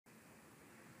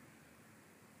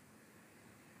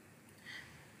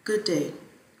Good day.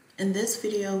 In this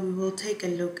video, we will take a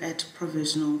look at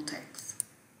provisional tax.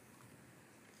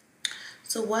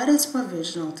 So what is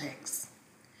provisional tax?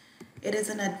 It is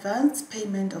an advance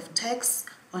payment of tax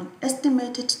on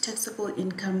estimated taxable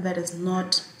income that is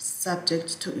not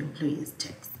subject to employees'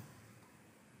 tax.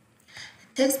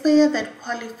 A taxpayer that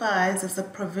qualifies as a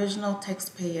provisional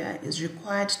taxpayer is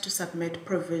required to submit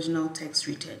provisional tax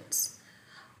returns.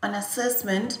 On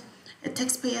assessment, a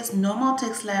taxpayer's normal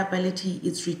tax liability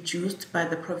is reduced by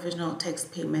the provisional tax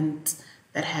payments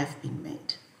that have been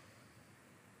made.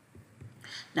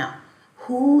 Now,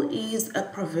 who is a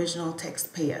provisional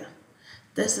taxpayer?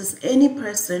 This is any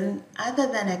person other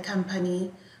than a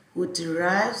company who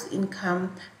derives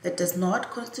income that does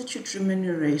not constitute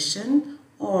remuneration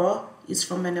or is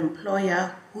from an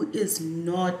employer who is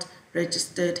not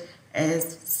registered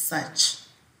as such,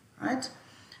 right?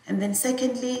 And then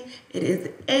secondly, it is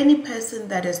any person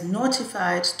that is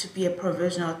notified to be a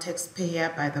provisional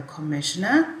taxpayer by the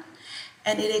commissioner,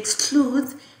 and it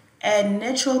excludes a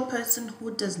natural person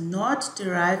who does not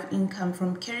derive income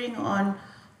from carrying on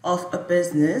of a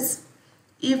business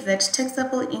if that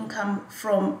taxable income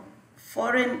from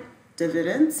foreign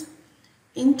dividends,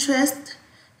 interest,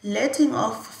 letting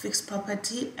of fixed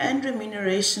property, and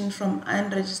remuneration from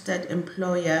unregistered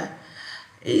employer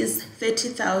is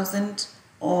 30,000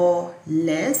 or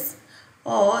less,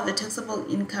 or the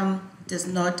taxable income does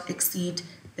not exceed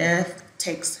the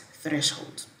tax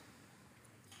threshold.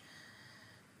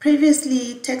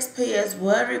 Previously, taxpayers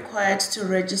were required to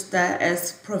register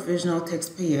as provisional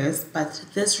taxpayers, but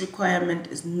this requirement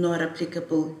is not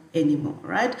applicable anymore,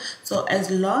 right? So as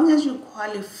long as you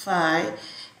qualify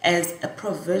as a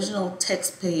provisional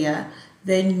taxpayer,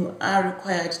 then you are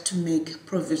required to make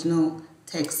provisional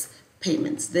tax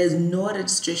payments. There's no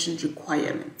registration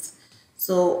requirements.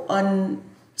 So on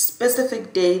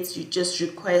specific dates, you just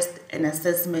request an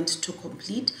assessment to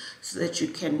complete so that you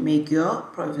can make your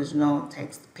provisional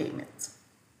tax payments.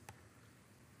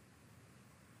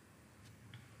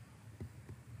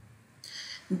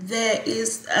 There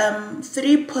is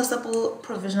 3 possible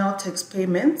provisional tax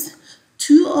payments.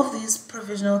 2 of these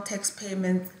provisional tax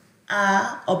payments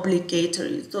are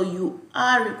obligatory. So you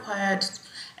are required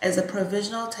as a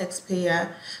provisional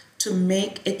taxpayer to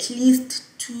make at least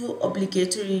 2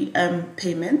 obligatory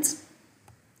payments.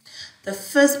 The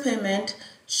first payment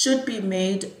should be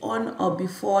made on or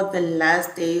before the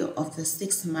last day of the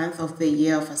 6th month of the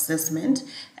year of assessment,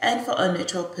 and for a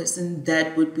natural person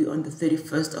that would be on the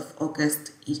 31st of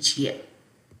August each year.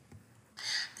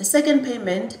 The second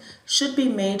payment should be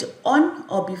made on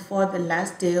or before the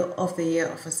last day of the year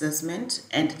of assessment,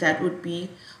 and that would be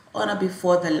on or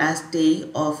before the last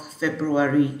day of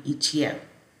February each year.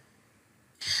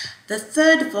 The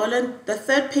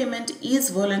third payment is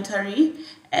voluntary,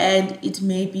 and it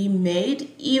may be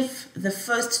made if the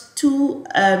first 2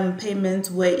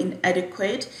 payments were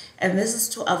inadequate, and this is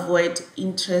to avoid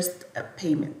interest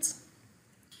payments.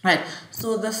 Right,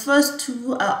 so the first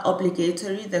 2 are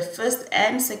obligatory. The first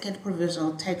and second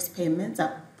provisional tax payments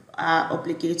are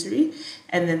obligatory,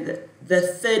 and then the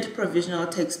third provisional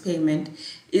tax payment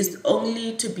is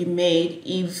only to be made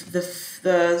if the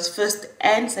first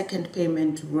and second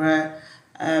payment were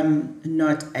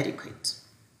not adequate.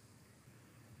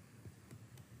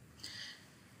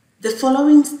 The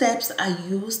following steps are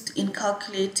used in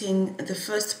calculating the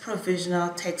first provisional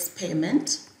tax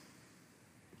payment.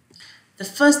 The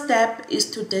first step is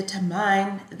to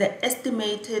determine the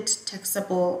estimated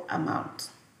taxable amount.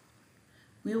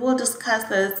 We will discuss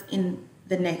this in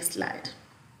the next slide.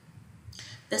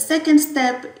 The second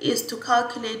step is to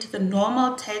calculate the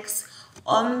normal tax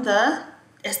on the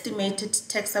estimated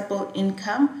taxable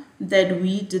income that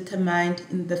we determined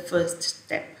in the first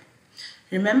step.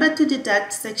 Remember to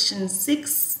deduct section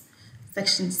 6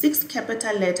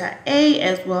 capital letter A,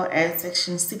 as well as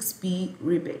section 6B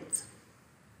rebates.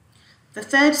 The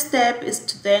third step is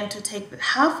to take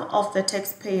half of the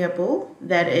tax payable,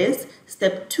 that is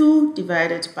step 2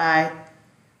 divided by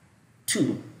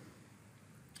 2.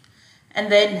 And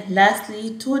then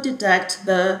lastly, to deduct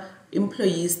the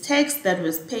employee's tax that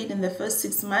was paid in the first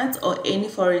 6 months, or any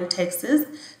foreign taxes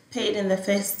paid in the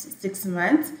first 6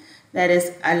 months that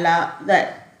is allowed,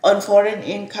 that on foreign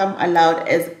income allowed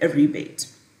as a rebate.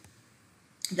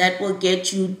 That will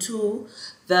get you to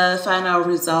the final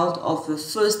result of the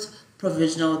first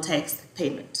provisional tax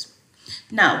payment.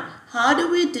 Now, how do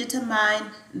we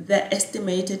determine the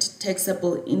estimated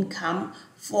taxable income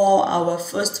for our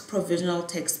first provisional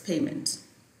tax payment?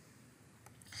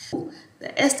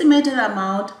 The estimated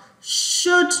amount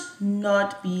should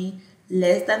not be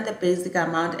less than the basic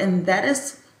amount, and that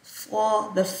is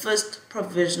for the first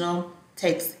provisional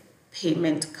tax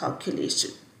payment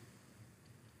calculation.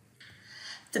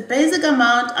 The basic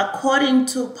amount, according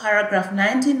to paragraph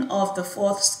 19 of the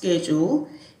fourth schedule,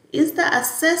 is the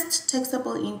assessed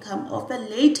taxable income of the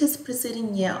latest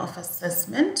preceding year of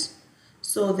assessment.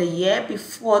 So the year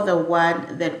before the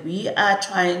one that we are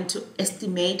trying to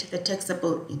estimate the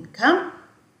taxable income,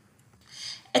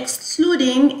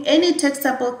 excluding any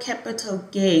taxable capital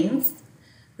gains,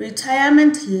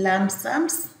 retirement lump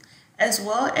sums, as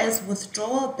well as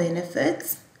withdrawal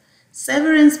benefits,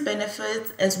 severance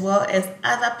benefits, as well as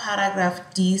other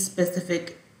paragraph D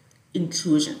specific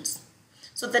inclusions.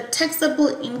 So the taxable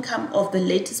income of the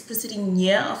latest preceding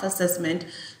year of assessment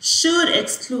should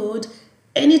exclude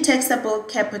any taxable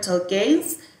capital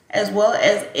gains, as well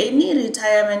as any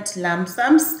retirement lump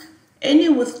sums, any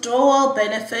withdrawal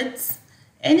benefits,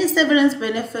 any severance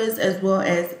benefits, as well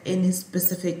as any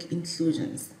specific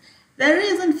inclusions. The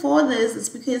reason for this is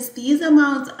because these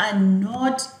amounts are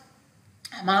not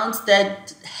amounts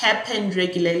that happen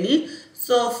regularly.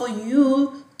 So for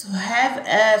you to have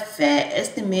a fair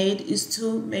estimate is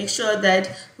to make sure that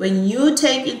when you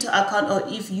take into account, or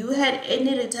if you had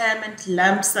any retirement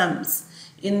lump sums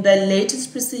in the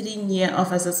latest preceding year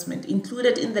of assessment,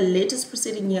 included in the latest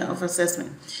preceding year of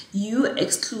assessment, you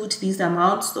exclude these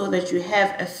amounts so that you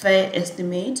have a fair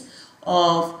estimate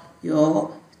of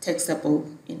your taxable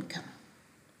income.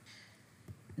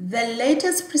 The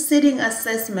latest preceding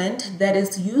assessment that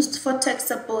is used for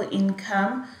taxable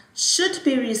income should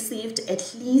be received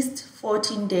at least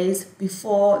 14 days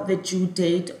before the due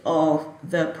date of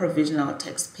the provisional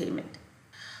tax payment.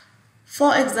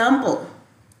 For example,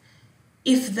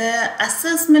 if the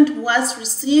assessment was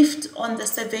received on the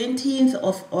 17th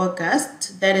of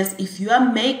August, that is, if you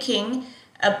are making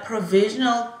a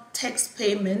provisional tax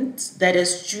payment that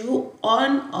is due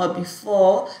on or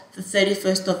before the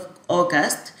 31st of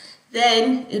August,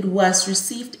 then it was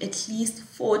received at least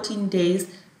 14 days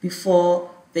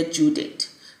before the due date.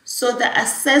 So the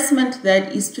assessment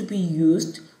that is to be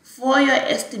used for your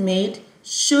estimate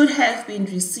should have been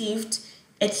received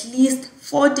at least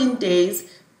 14 days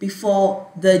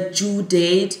before the due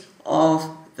date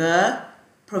of the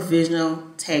provisional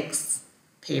tax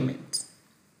payment.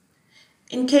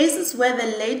 In cases where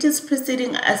the latest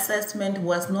preceding assessment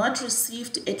was not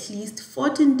received at least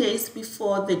 14 days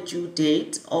before the due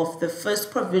date of the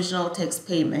first provisional tax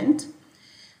payment,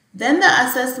 then the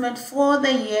assessment for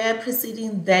the year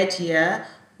preceding that year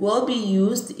will be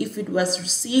used if it was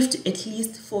received at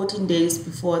least 14 days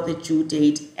before the due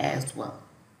date as well.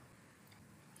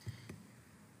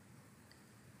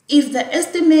 If the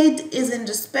estimate is in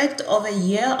respect of a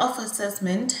year of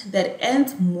assessment that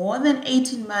ends more than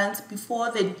 18 months before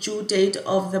the due date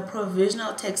of the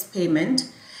provisional tax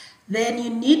payment, then you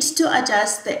need to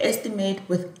adjust the estimate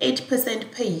with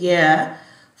 8% per year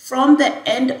from the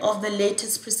end of the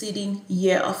latest preceding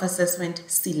year of assessment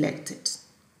selected.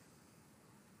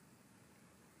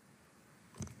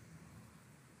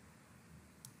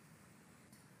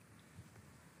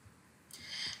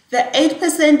 The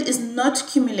 8% is not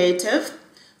cumulative,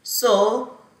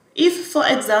 so if, for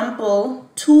example,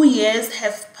 2 years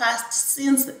have passed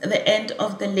since the end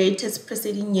of the latest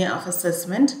preceding year of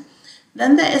assessment,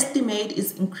 then the estimate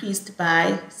is increased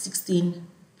by 16%.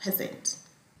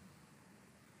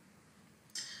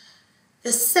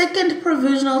 The second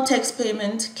provisional tax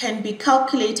payment can be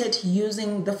calculated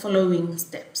using the following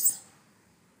steps.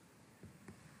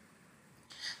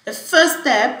 The first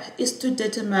step is to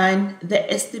determine the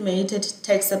estimated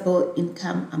taxable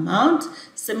income amount,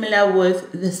 similar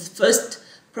with the first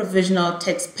provisional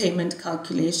tax payment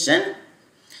calculation.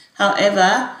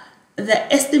 However,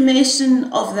 the estimation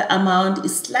of the amount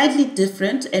is slightly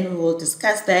different, and we will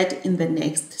discuss that in the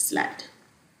next slide.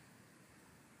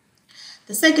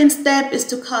 The second step is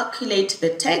to calculate the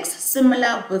tax,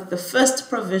 similar with the first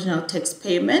provisional tax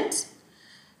payment.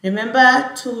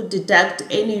 Remember to deduct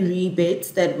any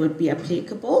rebates that would be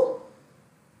applicable.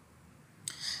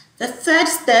 The third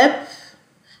step,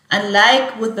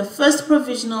 unlike with the first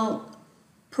provisional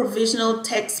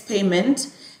tax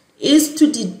payment, is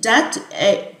to deduct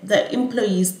the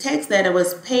employee's tax that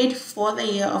was paid for the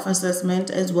year of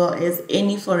assessment, as well as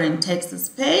any foreign taxes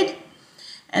paid.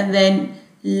 And then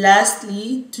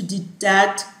lastly, to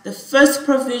deduct the first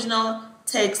provisional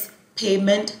tax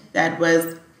payment that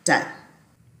was done.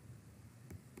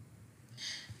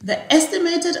 The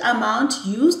estimated amount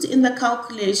used in the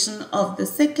calculation of the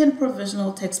second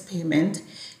provisional tax payment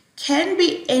can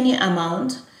be any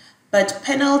amount, but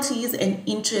penalties and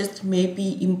interest may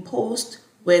be imposed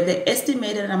where the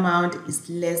estimated amount is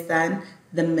less than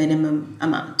the minimum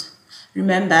amount.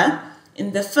 Remember,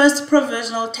 in the first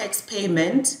provisional tax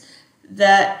payment,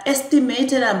 the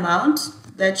estimated amount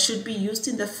that should be used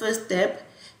in the first step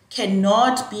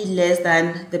cannot be less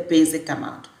than the basic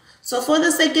amount. So for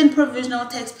the second provisional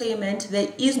tax payment, there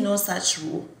is no such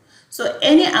rule. So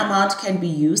any amount can be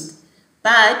used,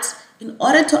 but in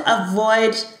order to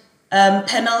avoid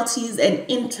penalties and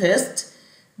interest,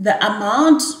 the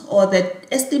amount or the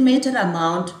estimated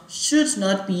amount should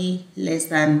not be less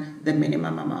than the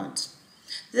minimum amount.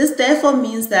 This therefore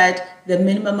means that the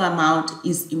minimum amount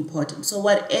is important. So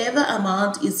whatever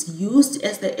amount is used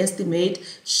as the estimate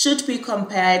should be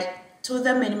compared to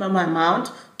the minimum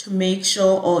amount to make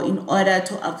sure, or in order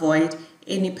to avoid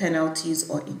any penalties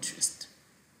or interest.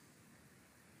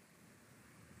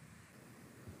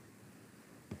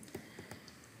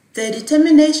 The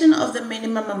determination of the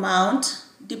minimum amount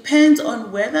depends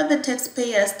on whether the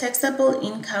taxpayer's taxable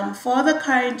income for the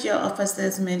current year of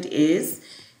assessment is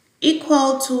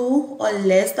equal to or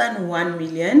less than 1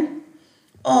 million,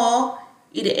 or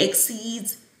it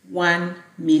exceeds 1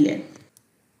 million.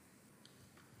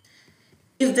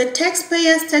 If the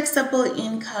taxpayer's taxable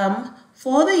income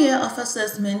for the year of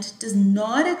assessment does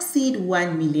not exceed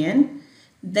 1 million,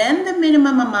 then the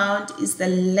minimum amount is the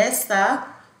lesser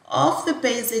of the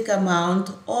basic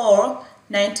amount, or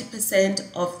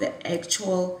 90% of the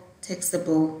actual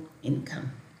taxable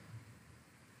income.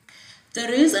 The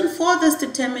reason for this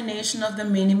determination of the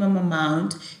minimum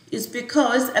amount is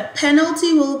because a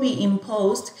penalty will be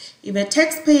imposed if a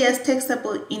taxpayer's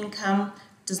taxable income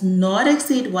does not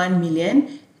exceed 1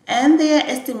 million and their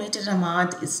estimated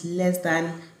amount is less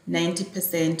than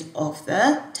 90% of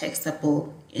the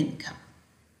taxable income.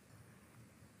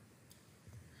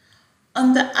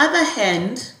 On the other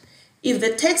hand, if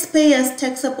the taxpayer's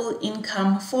taxable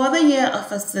income for the year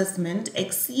of assessment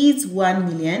exceeds 1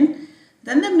 million,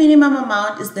 then the minimum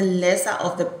amount is the lesser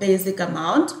of the basic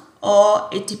amount, or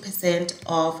 80%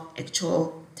 of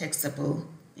actual taxable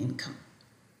income.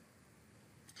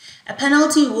 A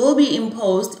penalty will be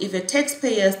imposed if a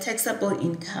taxpayer's taxable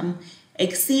income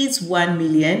exceeds 1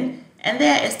 million and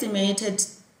their estimated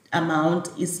amount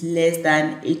is less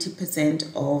than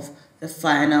 80% of the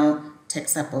final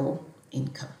taxable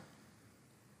income.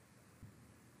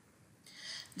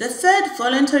 The third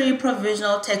voluntary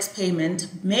provisional tax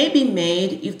payment may be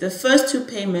made if the first two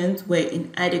payments were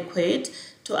inadequate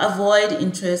to avoid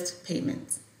interest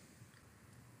payments.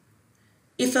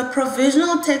 If a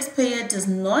provisional taxpayer does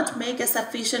not make a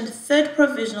sufficient third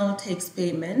provisional tax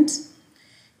payment,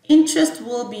 interest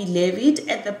will be levied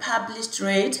at the published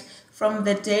rate from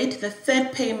the date the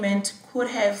third payment could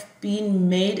have been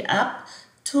made up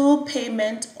to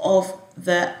payment of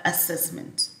the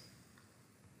assessment.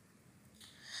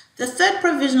 The third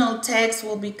provisional tax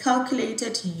will be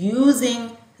calculated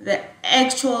using the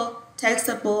actual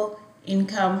taxable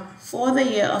income for the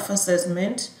year of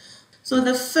assessment. So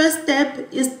the first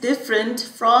step is different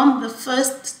from the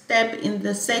first step in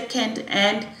the second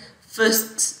and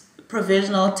first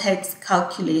provisional tax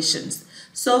calculations.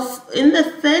 So in the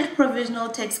third provisional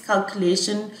tax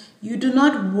calculation, you do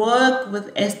not work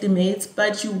with estimates,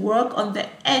 but you work on the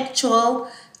actual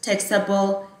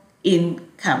taxable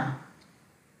income.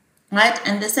 Right?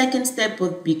 And the second step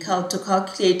would be to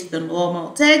calculate the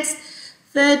normal tax.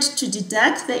 Third, to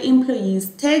deduct the employee's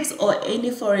tax or any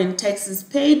foreign taxes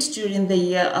paid during the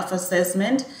year of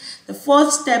assessment. The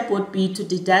fourth step would be to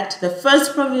deduct the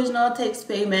first provisional tax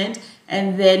payment,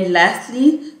 and then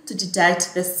lastly, to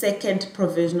deduct the second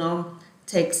provisional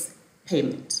tax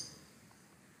payment.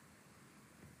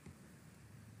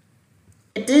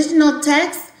 Additional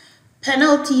tax,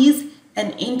 penalties,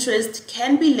 and interest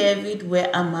can be levied where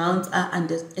amounts are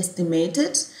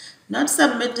underestimated, not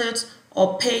submitted,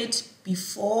 or paid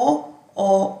before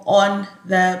or on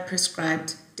the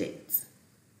prescribed dates.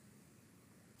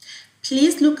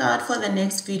 Please look out for the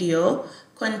next video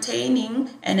containing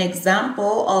an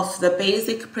example of the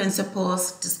basic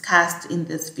principles discussed in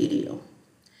this video.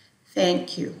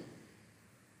 Thank you.